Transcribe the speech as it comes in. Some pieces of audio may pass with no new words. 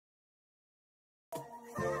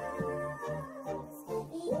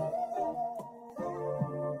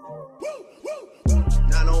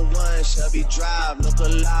down Shelby Drive. Look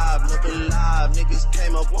alive, look alive. Niggas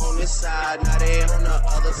came up on this side, now they on the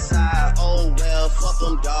other side. Oh well, fuck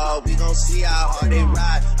them, dawg. We gon' see how hard they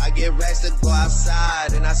ride. I get racks to go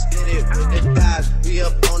outside, and I split it with the guys. We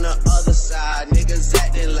up on the other side. Niggas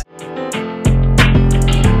acting like.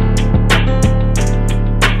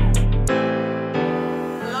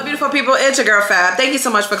 Beautiful people, it's your girl Fab. Thank you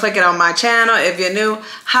so much for clicking on my channel. If you're new,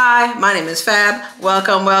 hi, my name is Fab.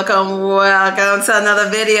 Welcome, welcome, welcome to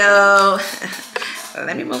another video.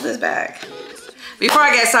 Let me move this back. Before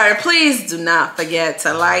I get started, please do not forget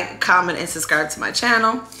to like, comment, and subscribe to my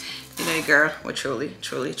channel. You know your girl would truly,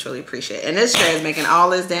 truly, truly appreciate it. And this chair is making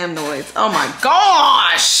all this damn noise. Oh my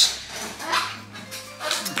gosh!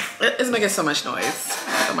 It's making so much noise.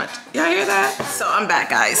 So much. Y'all hear that? So I'm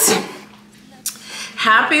back, guys.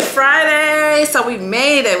 Happy Friday. So we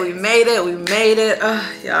made it. We made it. We made it.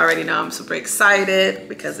 Y'all already know I'm super excited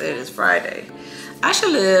because it is Friday. I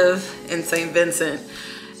should live in St. Vincent.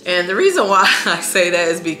 And the reason why I say that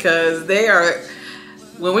is because they are,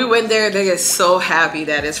 when we went there, they get so happy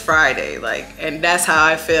that it's Friday. Like, and that's how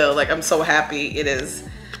I feel. Like, I'm so happy it is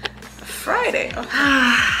Friday.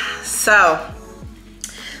 So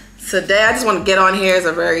today I just want to get on here. It's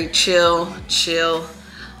a very chill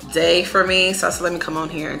day for me, so I said let me come on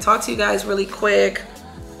here and talk to you guys really quick.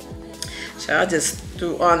 So I just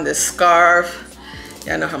threw on this scarf.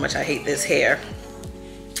 Y'all know how much I hate this hair.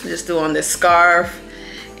 I just threw on this scarf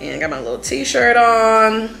and got my little t-shirt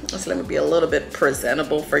on. So let me be a little bit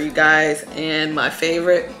presentable for you guys. And my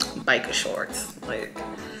favorite, biker shorts. Like,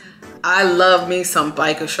 I love me some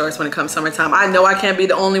biker shorts when it comes summertime. I know I can't be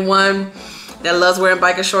the only one that loves wearing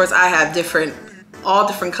biker shorts. I have all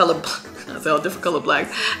different color blacks.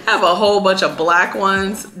 I have a whole bunch of black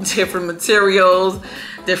ones, different materials,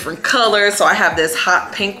 different colors. So I have this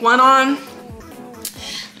hot pink one on.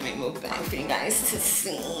 Let me move back for you guys to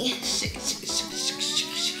see.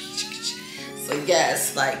 So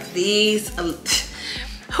yes, like these.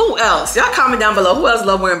 Who else? Y'all comment down below. Who else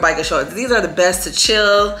love wearing biker shorts? These are the best to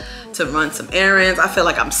chill, to run some errands. I feel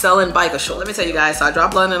like I'm selling biker shorts. Let me tell you guys, so I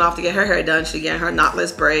dropped London off to get her hair done. She getting her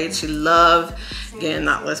knotless braids. She loved getting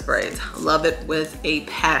knotless braids. Love it with a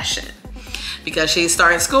passion. Because she's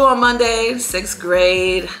starting school on Monday, 6th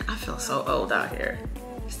grade. I feel so old out here.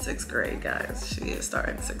 6th grade, guys. She is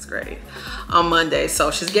starting 6th grade on Monday.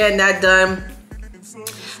 So she's getting that done.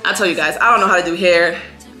 I told you guys, I don't know how to do hair.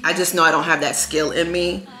 I just know I don't have that skill in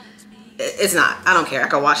me. It's not, I don't care. I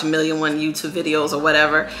can watch 1,000,001 YouTube videos or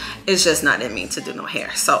whatever. It's just not in me to do no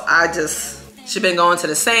hair. So she's been going to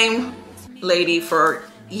the same lady for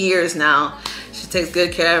years now. She takes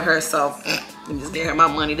good care of her. So I'm just giving her my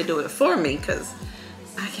money to do it for me because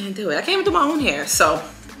I can't do it. I can't even do my own hair. So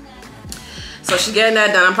she's getting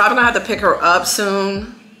that done. I'm probably gonna have to pick her up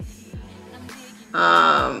soon.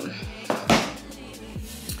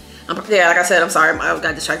 Yeah, like I said, I'm sorry, I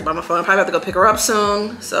got distracted by my phone. I probably have to go pick her up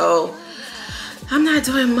soon. So I'm not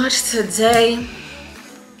doing much today.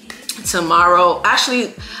 Tomorrow,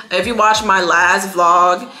 actually, if you watch my last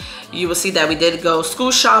vlog, you will see that we did go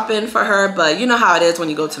school shopping for her. But you know how it is when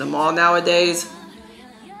you go to the mall nowadays.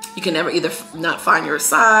 You can never either not find your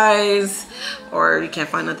size or you can't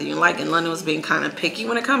find nothing you like. And London was being kind of picky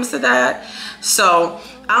when it comes to that. So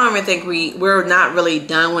I don't even think we're not really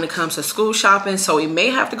done when it comes to school shopping. So we may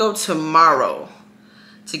have to go tomorrow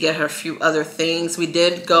to get her a few other things. We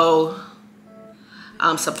did go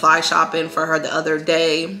supply shopping for her the other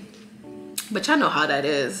day. But y'all know how that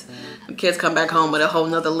is. The kids come back home with a whole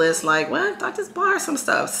nother list like, what? I just bought her some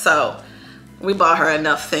stuff. So we bought her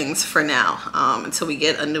enough things for now until we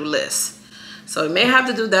get a new list. So we may have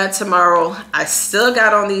to do that tomorrow. I still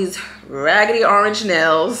got on these raggedy orange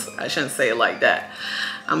nails. I shouldn't say it like that.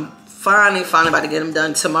 I'm finally about to get them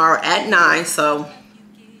done tomorrow at 9. So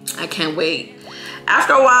I can't wait.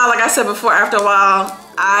 After a while, like I said before, after a while,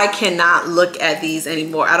 I cannot look at these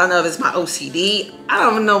anymore. I don't know if it's my OCD. I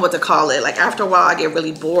don't even know what to call it. Like after a while, I get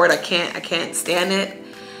really bored. I can't stand it.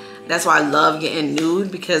 That's why I love getting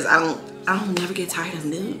nude because I don't never get tired of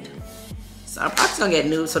nude. So I'm probably gonna get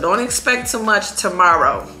nude. So don't expect too much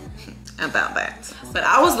tomorrow about that. But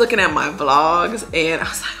I was looking at my vlogs and I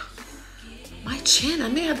was like, my chin, I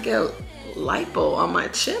may have to get lipo on my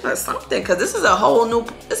chin or something because this is a whole new,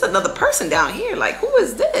 it's another person down here. Like, who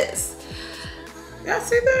is this? Y'all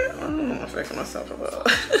see that? I'm fixing myself up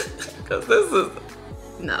because this is,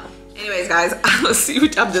 no. Anyways, guys, I will see you.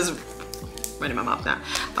 I'm just running my mouth now.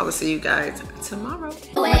 I will see you guys tomorrow.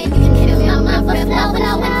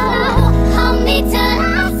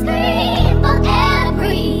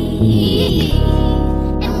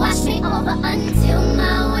 And wash me over until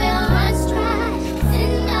my well runs dry.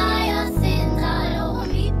 Sin I, your sins all over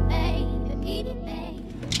me, babe.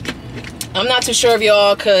 I'm not too sure if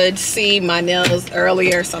y'all could see my nails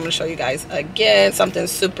earlier, so I'm gonna show you guys again. Something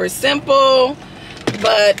super simple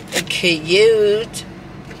but cute.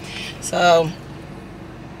 So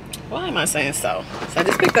why am I saying so? So I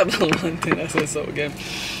just picked up London. I said so again.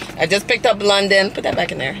 I just picked up London. Put that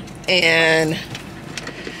back in there. And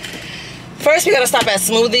first we gotta stop at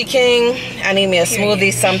Smoothie King. I need me a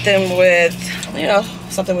smoothie, something with, you know,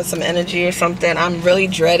 something with some energy or something. I'm really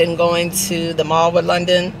dreading going to the mall with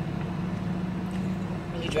London.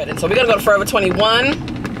 Really dreading. So we're gonna go to Forever 21,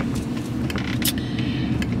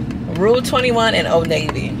 Rule 21, and Old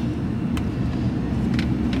Navy.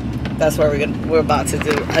 That's where we're about to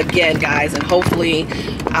do again, guys, and hopefully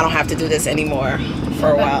I don't have to do this anymore for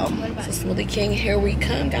a while. So Smoothie King, here we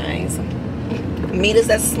come, guys. Meet us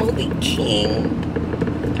at Smoothie King.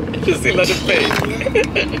 Just see London's face.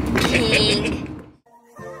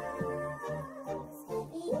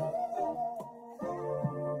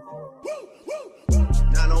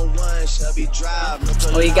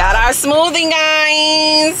 We got our smoothie,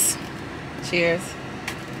 guys. Cheers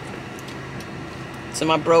to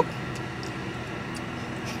my broke.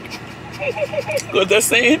 What's that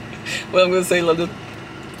saying? Well, I'm gonna say, London.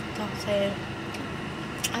 Don't say it.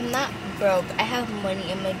 I'm not broke. I have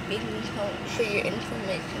money in my bank account for your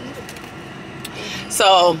information.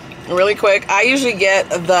 So, really quick, I usually get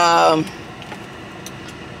the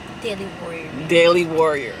Daily Warrior. Daily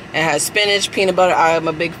Warrior. It has spinach, peanut butter. I am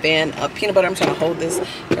a big fan of peanut butter. I'm trying to hold this.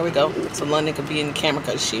 There we go. So London could be in the camera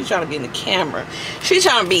because she's trying to be in the camera. She's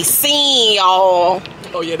trying to be seen, y'all.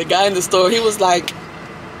 Oh yeah, the guy in the store, he was like,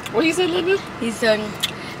 what he said, London? He said,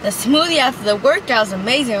 the smoothie after the workout is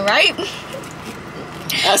amazing, right?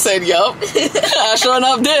 I said, yup. I sure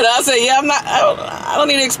enough did. I said, yeah, I don't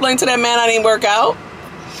need to explain to that man I didn't work out.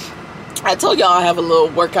 I told y'all I have a little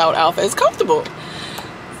workout outfit. It's comfortable.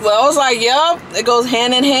 So I was like, yup, it goes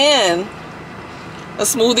hand in hand. A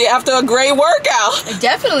smoothie after a great workout.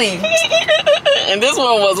 Definitely. And this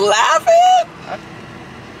one was laughing.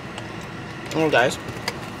 Oh, guys.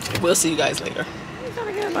 We'll see you guys later. You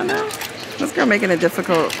gotta get it by now. This girl making it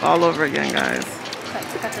difficult all over again, guys.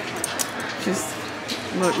 Just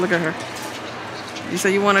look at her. You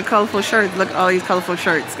say you want a colorful shirt. Look at all these colorful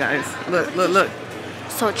shirts, guys. Look, look, look.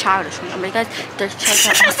 So childish. Remember, guys, their shirts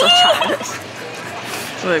are also childish.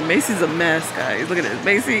 Look, Macy's a mess, guys. Look at this.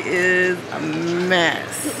 Macy is a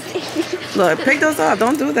mess. Look, pick those up.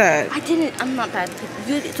 Don't do that. I didn't. I'm not bad.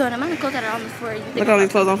 So the amount of clothes that are on the floor. Look at all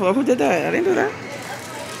these clothes on the floor. Who did that? I didn't do that.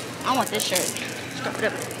 I want this shirt. Stuff it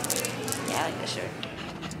up. Yeah, I like this shirt.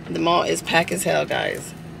 The mall is packed as hell,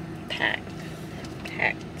 guys. Packed.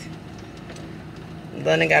 Packed.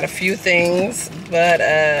 London got a few things, but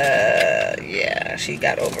yeah, she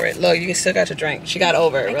got over it. Look, you still got your drink. She got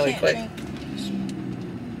over it really quick.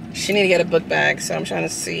 She need to get a book bag, so I'm trying to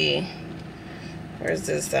see. Where's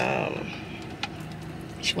this?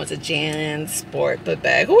 She wants a Jan Sport book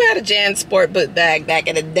bag. Who had a Jan Sport book bag back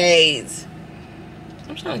in the days?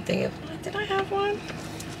 I'm trying to think of, did I have one?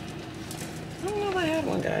 I don't know if I have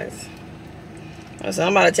one, guys. So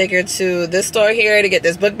I'm about to take her to this store here to get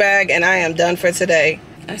this book bag, and I am done for today.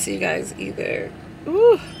 I see you guys either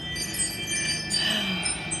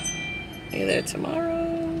tomorrow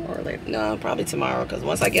or later. No, probably tomorrow, because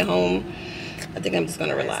once I get home, I think I'm just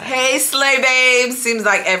gonna relax. Hey, Slay Babes. Seems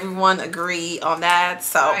like everyone agree on that.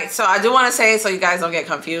 So, so I do want to say, so you guys don't get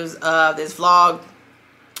confused of this vlog,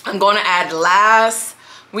 I'm going to add last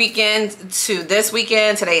weekend to this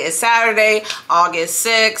weekend. Today is Saturday, August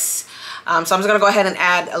 6th. So I'm just gonna go ahead and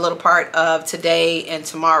add a little part of today and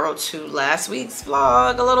tomorrow to last week's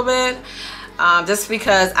vlog a little bit. Just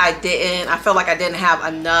because I feel like I didn't have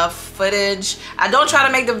enough footage. I don't try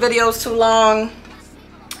to make the videos too long,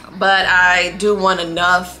 but I do want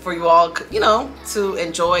enough for you all, you know, to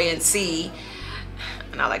enjoy and see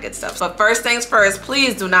and all that good stuff. But first things first,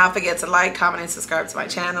 please do not forget to like, comment, and subscribe to my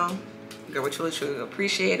channel. Girl, we truly, truly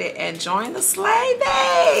appreciate it. And join the Slay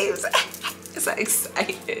Babes. So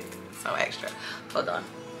excited. So extra. Hold on.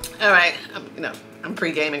 All right. I'm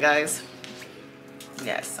pre-gaming, guys.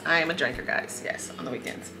 Yes, I am a drinker, guys. Yes, on the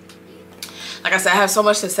weekends. Like I said, I have so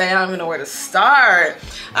much to say. I don't even know where to start.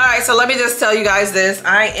 All right, so let me just tell you guys this.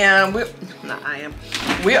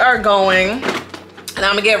 We are going, and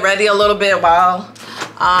I'm gonna get ready a little bit while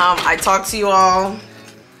I talk to you all.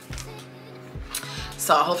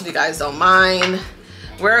 So hopefully you guys don't mind.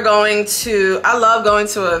 We're going to, I love going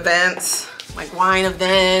to events, like wine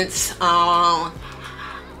events,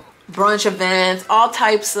 brunch events, all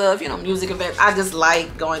types of, you know, music events. I just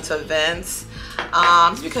like going to events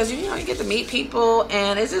because, you know, you get to meet people,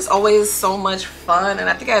 and it's just always so much fun. And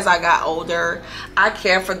I think as I got older, I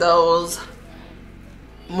care for those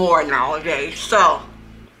more nowadays. So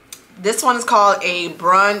this one is called a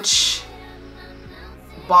brunch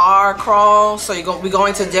bar crawl. So we're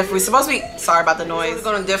going to different, we're supposed to be, sorry about the noise, we're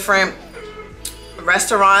going to different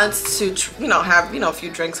restaurants to, you know, have, you know, a few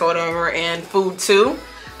drinks or whatever, and food too,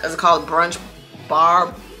 because it's called brunch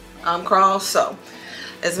bar crawl. So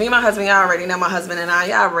it's me and my husband. Y'all already know my husband and I.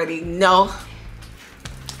 Y'all already know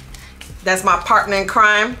that's my partner in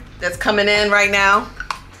crime that's coming in right now.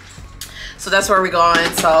 So that's where we're going.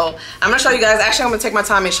 So I'm gonna show you guys, actually I'm gonna take my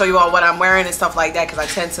time and show you all what I'm wearing and stuff like that, because I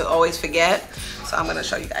tend to always forget. So I'm gonna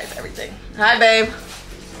show you guys everything. Hi babe.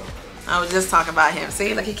 I was just talking about him.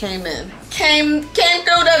 See, like he came in. Came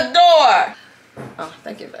through the door. Oh,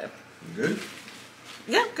 thank you, babe. You good?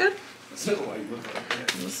 Yeah, good. So why you look like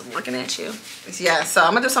that? I'm just looking at you. Yeah, so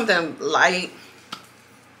I'm gonna do something light.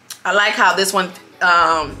 I like how this one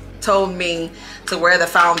told me to wear the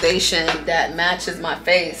foundation that matches my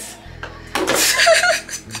face.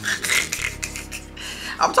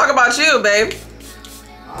 I'm talking about you, babe.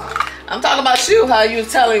 I'm talking about you, how you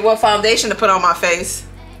was telling me what foundation to put on my face.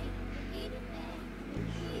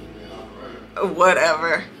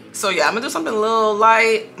 Whatever. So yeah, I'm gonna do something a little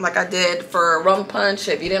light like I did for Rum Punch.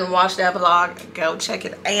 If you didn't watch that vlog, go check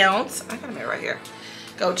it out. I got a mirror right here.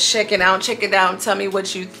 Go check it out, tell me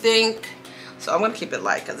what you think. So I'm gonna keep it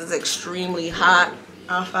light because it's extremely hot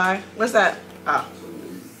outside. What's that? Oh.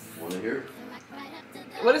 Want to hear?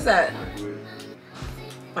 What is that?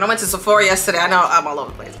 When I went to Sephora yesterday, I know I'm all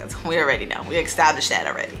over the place because we already know. We established that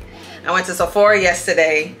already. I went to Sephora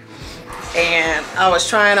yesterday and I was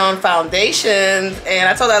trying on foundations, and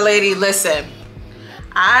I told that lady, listen,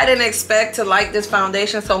 I didn't expect to like this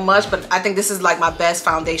foundation so much, but I think this is like my best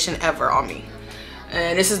foundation ever on me.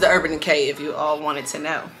 And this is the Urban Decay, if you all wanted to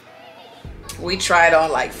know. We tried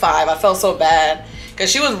on like 5. I felt so bad because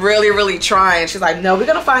she was really trying. She's like, no, we're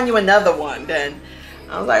gonna find you another one. Then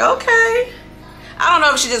I was like, okay. I don't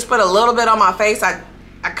know if she just put a little bit on my face. I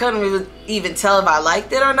couldn't even tell if I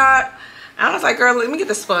liked it or not. I was like, girl, let me get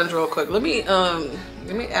the sponge real quick. Let me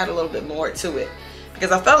add a little bit more to it,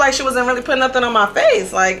 because I felt like she wasn't really putting nothing on my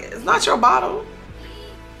face. Like, it's not your bottle.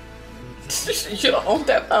 You don't own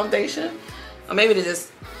that foundation. Or maybe they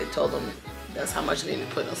told them that's how much they need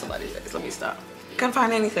to put on somebody's face. Let me stop. Couldn't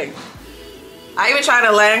find anything. I even tried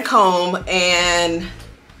a Lancome and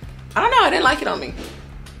I don't know, I didn't like it on me.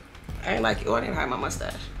 I didn't like it. Oh, I didn't hide my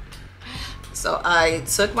mustache. So I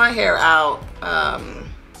took my hair out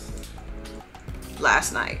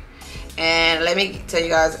last night, and let me tell you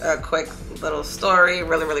guys a quick little story,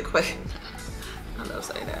 really quick. I love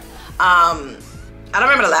saying that. I don't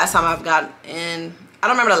remember the last time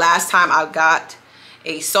I got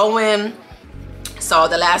a sew-in. So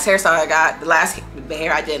the last hairstyle I got, the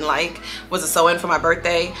hair I didn't like was a sew-in for my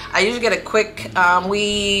birthday. I usually get a quick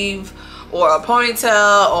weave or a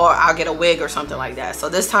ponytail, or I'll get a wig or something like that. So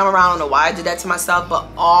this time around, I don't know why I did that to myself, but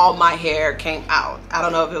all my hair came out. I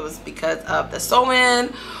don't know if it was because of the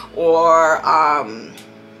sew-in or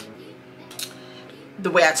the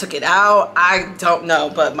way I took it out. I don't know,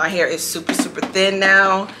 but my hair is super thin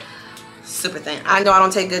now. Super thin. I know I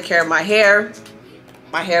don't take good care of my hair.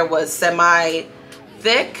 My hair was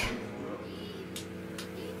semi-thick.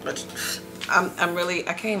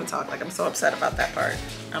 I can't even talk. Like, I'm so upset about that part.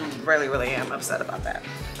 I'm really am upset about that.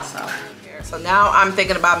 So now I'm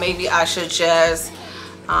thinking about maybe I should just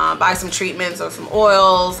buy some treatments or some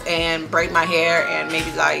oils and braid my hair and maybe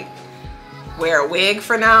like wear a wig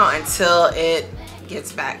for now until it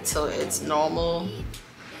gets back to its normal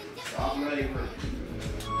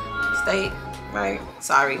state, right?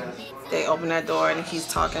 Sorry, they opened that door and he's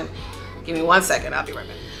talking. Give me 1 second, I'll be right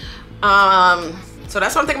back. So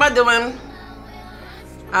that's what I'm thinking about doing.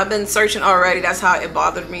 I've been searching already. That's how it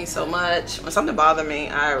bothered me so much. When something bothered me,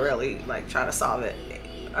 I really like try to solve it.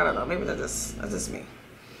 I don't know, maybe that's just me.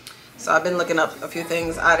 So I've been looking up a few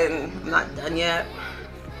things. I'm not done yet,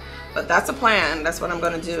 but that's a plan. That's what I'm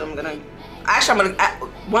gonna do.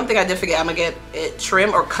 One thing I did forget, I'm gonna get it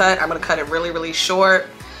trimmed or cut. I'm gonna cut it really short.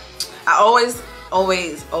 I always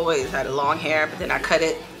had a long hair, but then I cut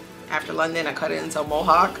it after London. I cut it into a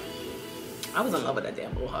mohawk. I was in love with that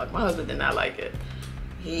damn mohawk. My husband did not like it.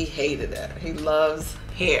 He hated that. He loves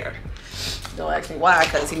hair. Don't ask me why,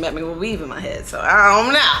 because he met me with weave in my head. So I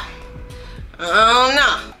don't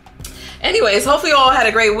know. Anyways, hopefully you all had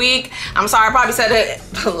a great week. I'm sorry I probably said it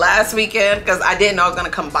last weekend because I didn't know I was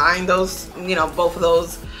gonna combine those, you know, both of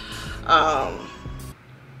those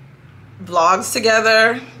vlogs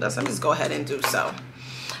together. Let's just go ahead and do so.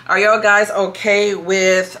 Are y'all guys okay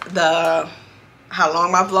with how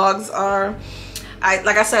long my vlogs are?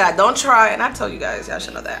 Like I said, I don't try, and I tell you guys, y'all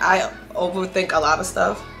should know that I overthink a lot of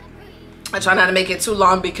stuff. I try not to make it too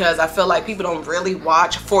long because I feel like people don't really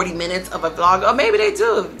watch 40 minutes of a vlog. Or maybe they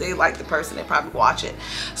do. If they like the person, they probably watch it.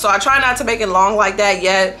 So I try not to make it long like that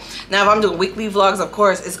yet. Now, if I'm doing weekly vlogs, of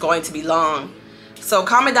course, it's going to be long. So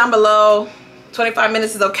comment down below. 25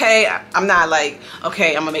 minutes is okay. I'm not like,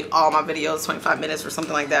 okay, I'm gonna make all my videos 25 minutes or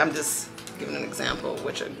something like that. I'm just giving an example of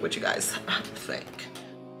what you guys think.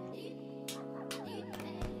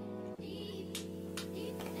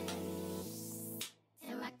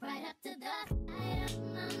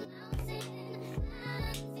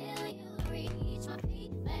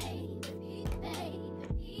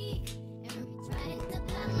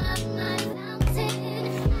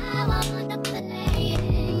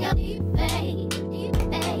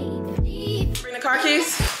 Car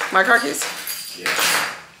keys? My car keys? Yeah.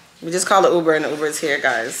 We just called the Uber and the Uber is here,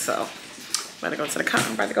 guys. So I'm about to go to the car.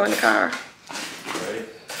 I'm about to go in the car. Ready?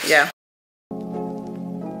 Yeah.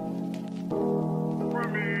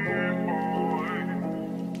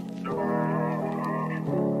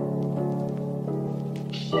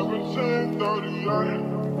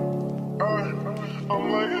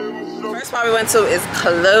 First spot we went to is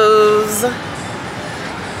close.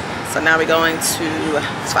 So now we're going to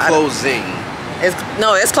Closing.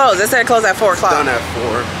 No, it's closed. It said close at 4 o'clock. Done at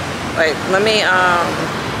 4. Wait, let me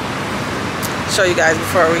show you guys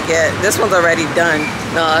before we get. This one's already done.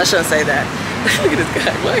 No, I shouldn't say that. Look at this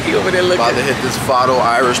guy. Why is he over there looking? About to hit this Fado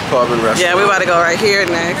Irish Pub and restaurant. Yeah, we're about to go right here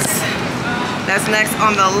next. That's next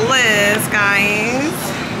on the list, guys.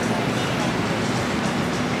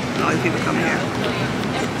 All these people coming here.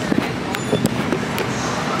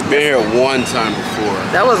 Been here one time before.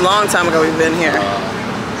 That was a long time ago we've been here.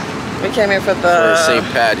 We came here for the... For St.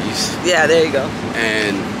 Patty's. Yeah, there you go.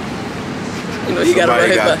 And you know, you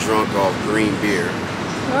somebody got drunk off green beer.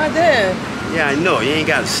 Oh, I did. Yeah, I know. You ain't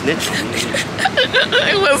got to snitch on me.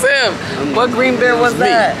 It was him. What green beer was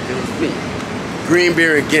that? It was me. Green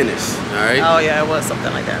beer and Guinness, all right? Oh, yeah, it was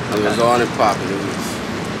something like that. It was on and popping.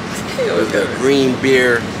 It was good. a green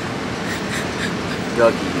beer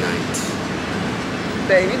Dougie night.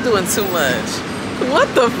 Babe, you're doing too much. What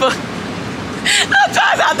the fuck? I'm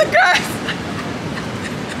trying not to curse.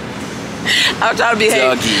 I'm trying to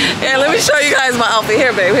behave. Dougie. Yeah, let me show you guys my outfit.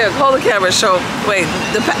 Here, babe. Here, hold the camera. Show. Wait.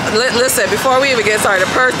 Listen. Before we even get started,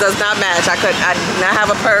 the purse does not match. I did not have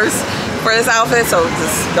a purse for this outfit, so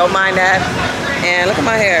just don't mind that. And look at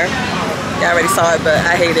my hair. You already saw it, but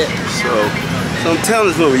I hate it. So I'm telling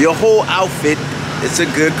this woman, your whole outfit, it's a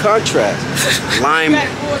good contrast. Lime.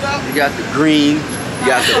 You got the green. You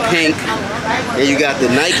got the pink, and you got the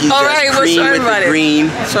Nike that's cream with the green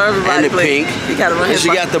and the pink. You gotta run and you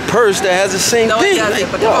got the purse that has the same thing. Like,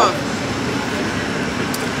 but come on.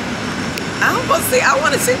 I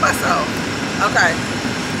want to see myself. Okay.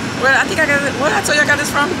 Where I think I got it. Where I told you I got this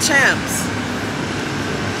from? Champs.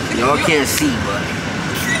 Y'all can't see, but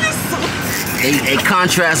they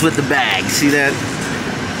contrast with the bag. See that?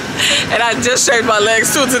 And I just shaved my legs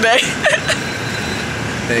too today.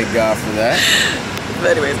 Thank God for that.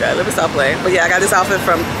 But anyways, guys, let me stop playing. But yeah, I got this outfit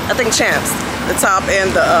from, I think, Champs. The top and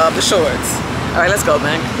the shorts. All right, let's go,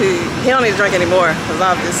 man. He don't need to drink anymore, because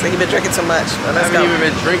obviously he's been drinking too much. But let's go. I haven't even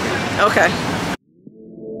been drinking. Okay.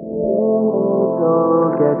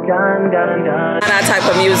 Not that type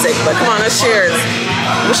of music, but come on, let's cheers.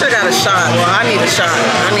 We should have got a shot. Well, I need a shot.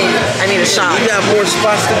 I need a shot. You got more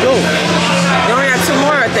spots to go. You only got 2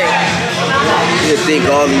 more, I think. You think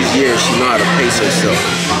all these years she know how to pace herself.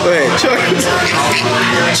 Go ahead,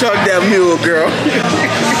 chug that mule, girl.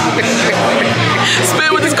 Spit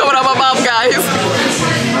what is coming out my mouth, guys.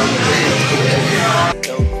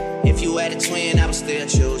 If you had a twin, I would still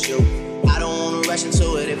choose you. I don't want to rush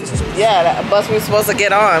into it if it's too. Yeah, that bus we were supposed to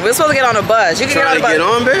get on. We're supposed to get on a bus. You can get on the bus. Get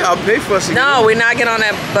on, babe? I'll pay for us to get on. No, we're not getting on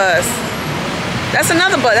that bus. That's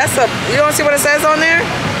another bus. You don't see what it says on there?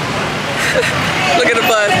 Look at the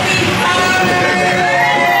bus.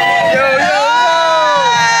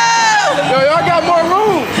 Yo, y'all got more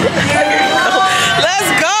room. Let's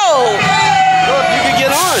go. Look, you can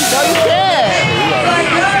get on. No, you can't.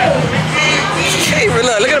 Hey,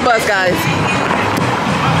 look at the bus, guys.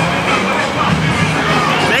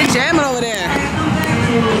 They jamming over there.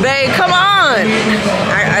 Babe, come on.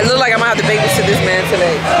 I look like I'm gonna have to babysit this man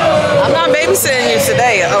today. I'm not babysitting you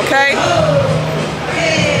today, okay?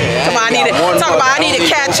 I need to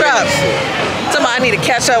catch up. I need to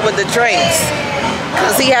catch up with the drinks.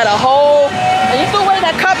 Cause he had a whole. You threw away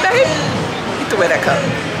that cup, babe? You threw away that cup.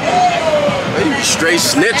 You straight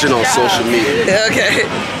snitching on social media. Okay.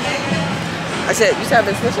 I said, you said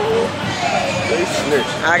I've been snitching on you? Straight snitch.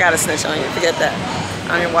 I gotta snitch on you. Forget that.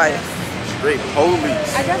 I'm your wife. Straight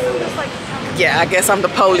police. I guess I'm just like. Yeah, I guess I'm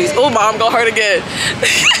the police. Oh, mom, gonna hurt again.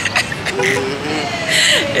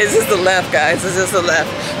 It's just the left, guys. It's just the left.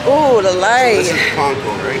 Ooh, the light. So this is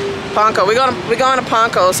Ponko, right? Ponko. We're going to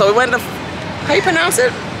Ponko. So we went to, how you pronounce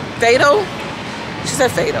it? Fado? She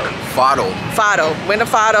said Fado. Fado. Fado. Went to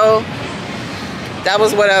Fado. That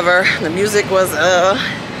was whatever. The music was, I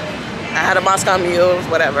had a Moscow Mule,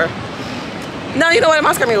 whatever. No, you know what? A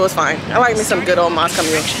Moscow Mule was fine. I like me some good old Moscow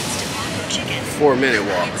Mule. 4-minute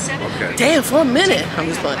walk. Okay. Damn, for a minute. I'm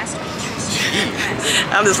just playing.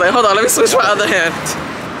 I'm just like, hold on, let me switch my other hand.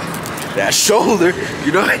 That shoulder,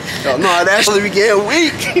 you know, no, that actually began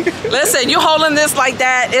weak. Listen, you holding this like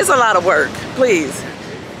that, it's a lot of work. Please.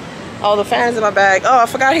 Oh, the fan's in my bag. Oh, I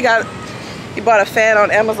forgot he bought a fan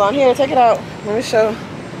on Amazon. Here, take it out. Let me show.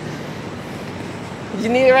 You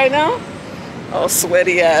need it right now? Oh,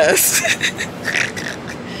 sweaty ass.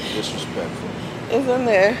 Disrespectful. It's in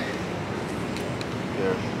there.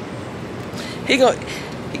 Yeah.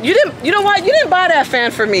 You know what? You didn't buy that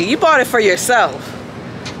fan for me. You bought it for yourself.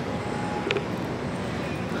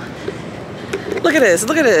 Look at this.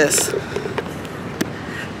 Look at this.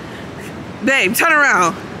 Babe, turn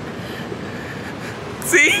around.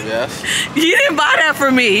 See? Yes. You didn't buy that for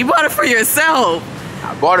me. You bought it for yourself.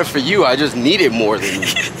 I bought it for you. I just need it more than you.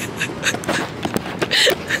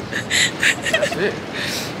 That's it.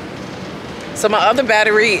 So my other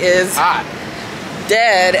battery is hot.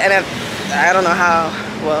 Dead, and I don't know how.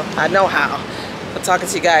 Well, I know how. I'm talking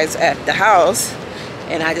to you guys at the house,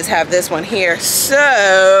 and I just have this one here.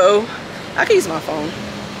 So I can use my phone.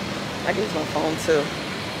 I can use my phone too.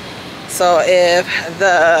 So if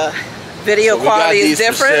the video quality is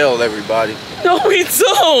different. For sale, everybody. No, we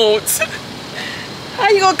don't. How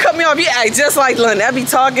you gonna cut me off? You act just like London. I be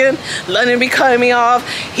talking, London be cutting me off.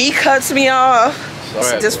 He cuts me off.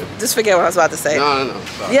 Sorry, just forget what I was about to say. No.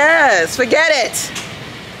 Sorry. Yes, forget it.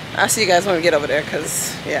 I'll see you guys when we get over there,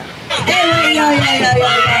 cause yeah. Hey, yo.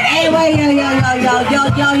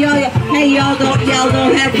 Hey, y'all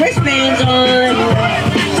don't have wristbands on.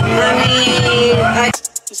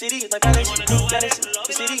 The city is my palace, jealous.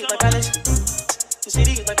 The city is my palace. The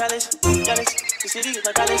city is my palace, jealous. The city is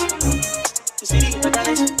my palace. The city is my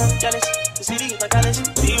palace, jealous. The city is my palace.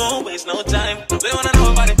 We won't waste no time. They wanna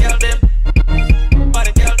know about the girl them. About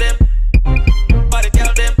the girl them. About the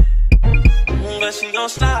girl them. But she gon'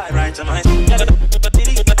 slide right to my city is my palace. The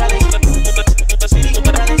city is my palace. The city is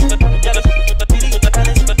my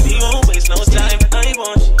palace. We won't waste no time. I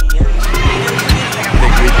want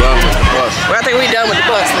Well, I think we done with the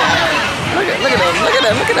bus now.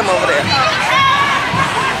 Look at them over there.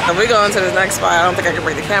 And we're going to the next spot. I don't think I can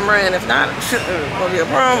bring the camera in. If not, it'll be a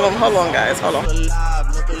problem. Hold on, guys. Hold on.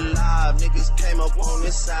 Look alive, niggas came up on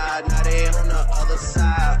this side, now they on the other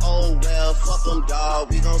side. Oh well, fuck them, dawg.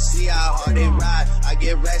 We gon' see how hard they ride. I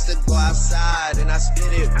get racks to go outside, and I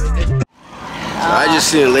spit it with it. So I just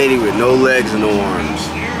seen a lady with no legs and no arms.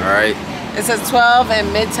 All right. It says 12 in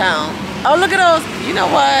Midtown. Oh, look at those. You know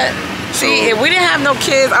what? See, if we didn't have no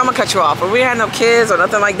kids, I'm gonna cut you off. If we didn't have no kids or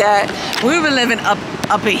nothing like that, we would be living up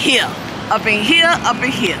in here. Up in here.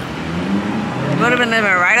 We would have been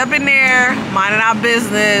living right up in there, minding our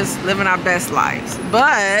business, living our best lives.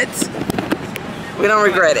 But we don't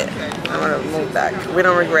regret it. I'm gonna move back. We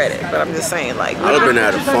don't regret it, but I'm just saying, like, I'd have been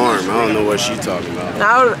at a farm. I don't know what she's talking about.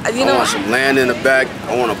 Now, you know, I want some land in the back.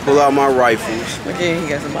 I want to pull out my rifles. Okay, he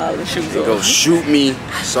got some olive shoes on. Go shoot me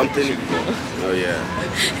something. Oh yeah.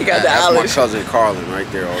 He got the That's olive. my cousin Carlin right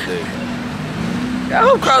there all day. I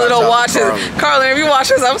hope Carlin don't watch this. Carlin. Carlin, if you watch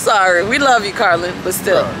this, I'm sorry. We love you, Carlin, but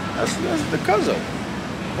still. That's the cousin.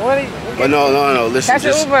 What are you? But no. Listen, Catch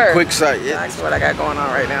just Uber. quick side. Don't Yeah. ask me what I got going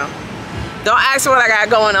on right now. Don't ask me what I got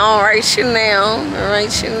going on right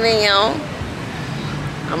now.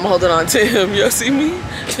 I'm holding on to him. Y'all see me?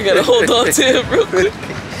 You gotta hold on to him real quick.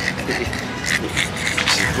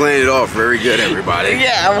 She's playing it off very good, everybody.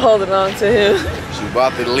 Yeah, I'm holding on to him. She's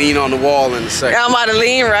about to lean on the wall in a second. Yeah, I'm about to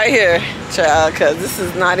lean right here, child, cause this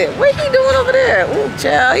is not it. What he doing over there? Ooh,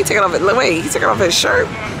 child, he taking off his, wait, he taking off his shirt.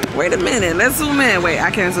 Wait a minute, let's zoom in. Wait, I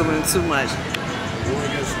can't zoom in too much.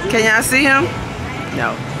 Can y'all see him?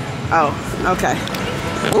 No. Oh, okay.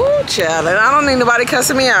 Ooh, child, and I don't need nobody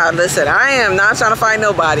cussing me out. Listen, I am not trying to fight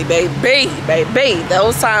nobody, baby.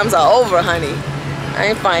 Those times are over, honey. I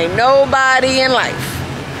ain't fighting nobody in life.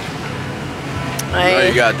 Now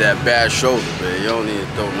you got that bad shoulder, man. You don't need to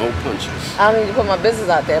throw no punches. I don't need to put my business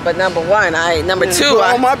out there, but number one, number two, put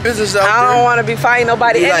all my business out I don't want to be fighting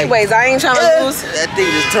nobody Be like, anyways. I ain't trying to lose. That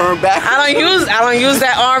thing just turned back. I don't use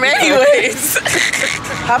that arm anyways.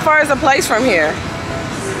 How far is the place from here?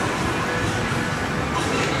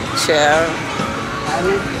 Chill.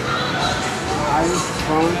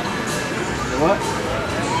 What?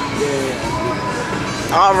 Yeah.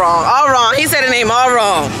 All wrong. All wrong. He said the name all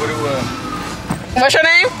wrong. What it was? What's your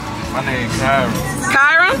name? My name Kyron.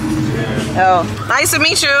 Kyron? Yeah. Oh, nice to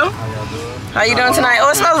meet you. How y'all doing? How you doing tonight? Oh,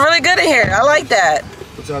 it smells really good in here. I like that.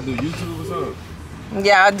 What y'all do? YouTube? What's up?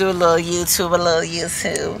 Yeah, I do a little YouTube,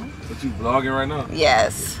 What you vlogging right now?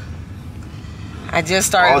 Yes. I just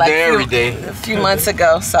started All like day, every day. a few months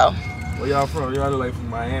ago, so. Where y'all from? Y'all look like from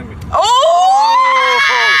Miami. Oh!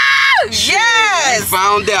 Yes!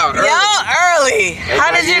 Found out. Yo, early.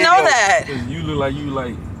 How did you know that? Cause you look like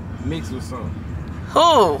you mixed with something.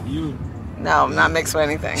 Who? You. No, I'm not mixed with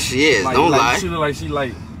anything. She is. Like, Don't like, lie. She look like she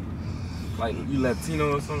like you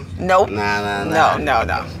Latino or something. Nope. Nah. No.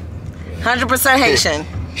 100% Haitian.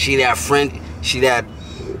 She that French. She that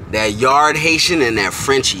yard Haitian and that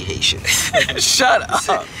Frenchy Haitian. Shut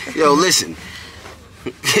up. Yo, listen.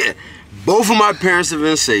 Both of my parents have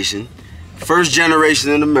been Haitian. First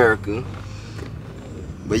generation in America.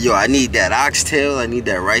 But yo, I need that oxtail. I need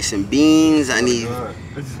that rice and beans. I need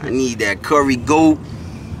that curry goat.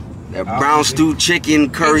 That brown stew chicken,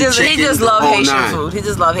 curry chicken. He just love Haitian food. He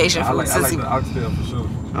just love Haitian food. I like the oxtail for sure.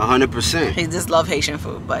 100%. He just love Haitian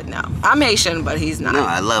food, but no. I'm Haitian, but he's not. No,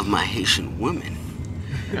 I love my Haitian woman.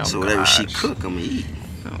 Oh, So whatever she gosh. cook, I'm gonna eat.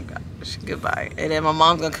 Oh gosh, goodbye. And then my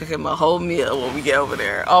mom's gonna cook him a whole meal when we get over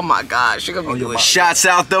there. Oh my gosh, she gonna be doing. Shots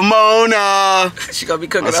out to Mona. She gonna be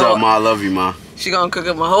cooking. What's up, Ma? I love you, Ma. She gonna cook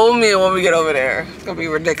him a whole meal when we get over there. It's gonna be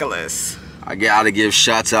ridiculous. I gotta give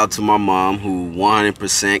shots out to my mom, who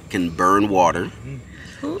 100% can burn water.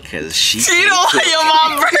 Cause she don't want your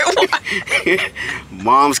mom burn water.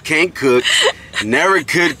 Moms can't cook, never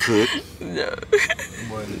could cook. No.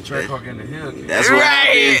 Boy, the track hawk in the hill. That's what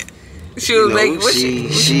happened. She was like, what you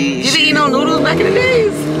didn't eat no noodles back in the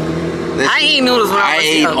days? Listen, I ain't eat noodles when I was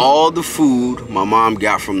ate young. all the food my mom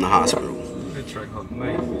got from the hospital. That track hawk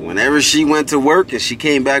nice. Whenever she went to work and she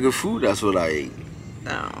came back with food, that's what I ate.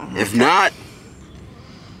 No. If not,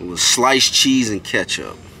 it was sliced cheese and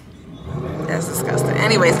ketchup. That's disgusting.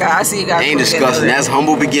 Anyways, guys, I see you guys. Ain't disgusting. That's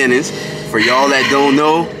humble beginnings. For y'all that don't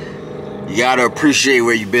know, you gotta appreciate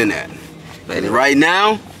where you been at. And right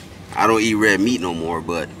now, I don't eat red meat no more,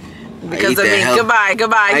 but because of me. Goodbye.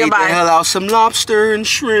 I eat the hell out some lobster and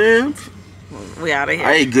shrimp. We out of here.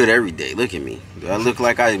 I eat good every day. Look at me. Do I look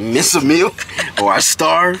like I miss a meal or I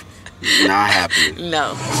starve? Not happening.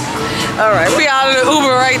 No. All right, we out of the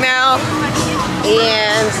Uber right now,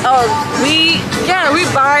 and we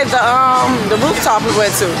buy the rooftop we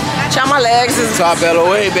went to. Check my legs. Top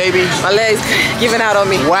LOA, baby. My legs giving out on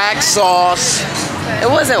me. Wax sauce. It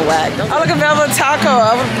wasn't whack. I look at Velvet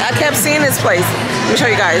Taco. I kept seeing this place. Let me show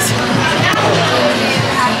you guys.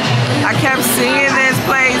 I kept seeing this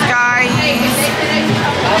place, guys.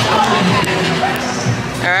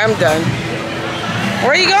 All right, I'm done.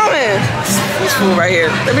 Where are you going? This food right here.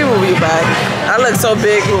 Let me move you back. I look so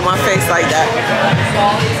big with my face like that.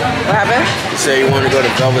 What happened? You say you want to go to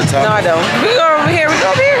Velvet Taco? No, I don't. We go over here. We go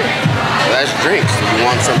over here. Well, that's drinks. Do you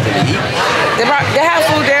want something to eat? They have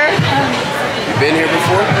food there. You been here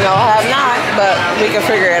before? No, I have not, but we can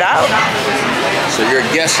figure it out. So you're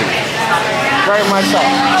guessing. Very much so.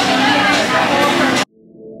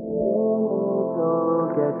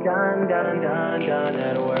 Done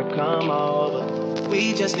at work, come over.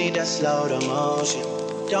 We just need to slow the motion.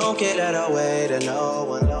 Don't get out of the way to no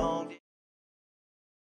one.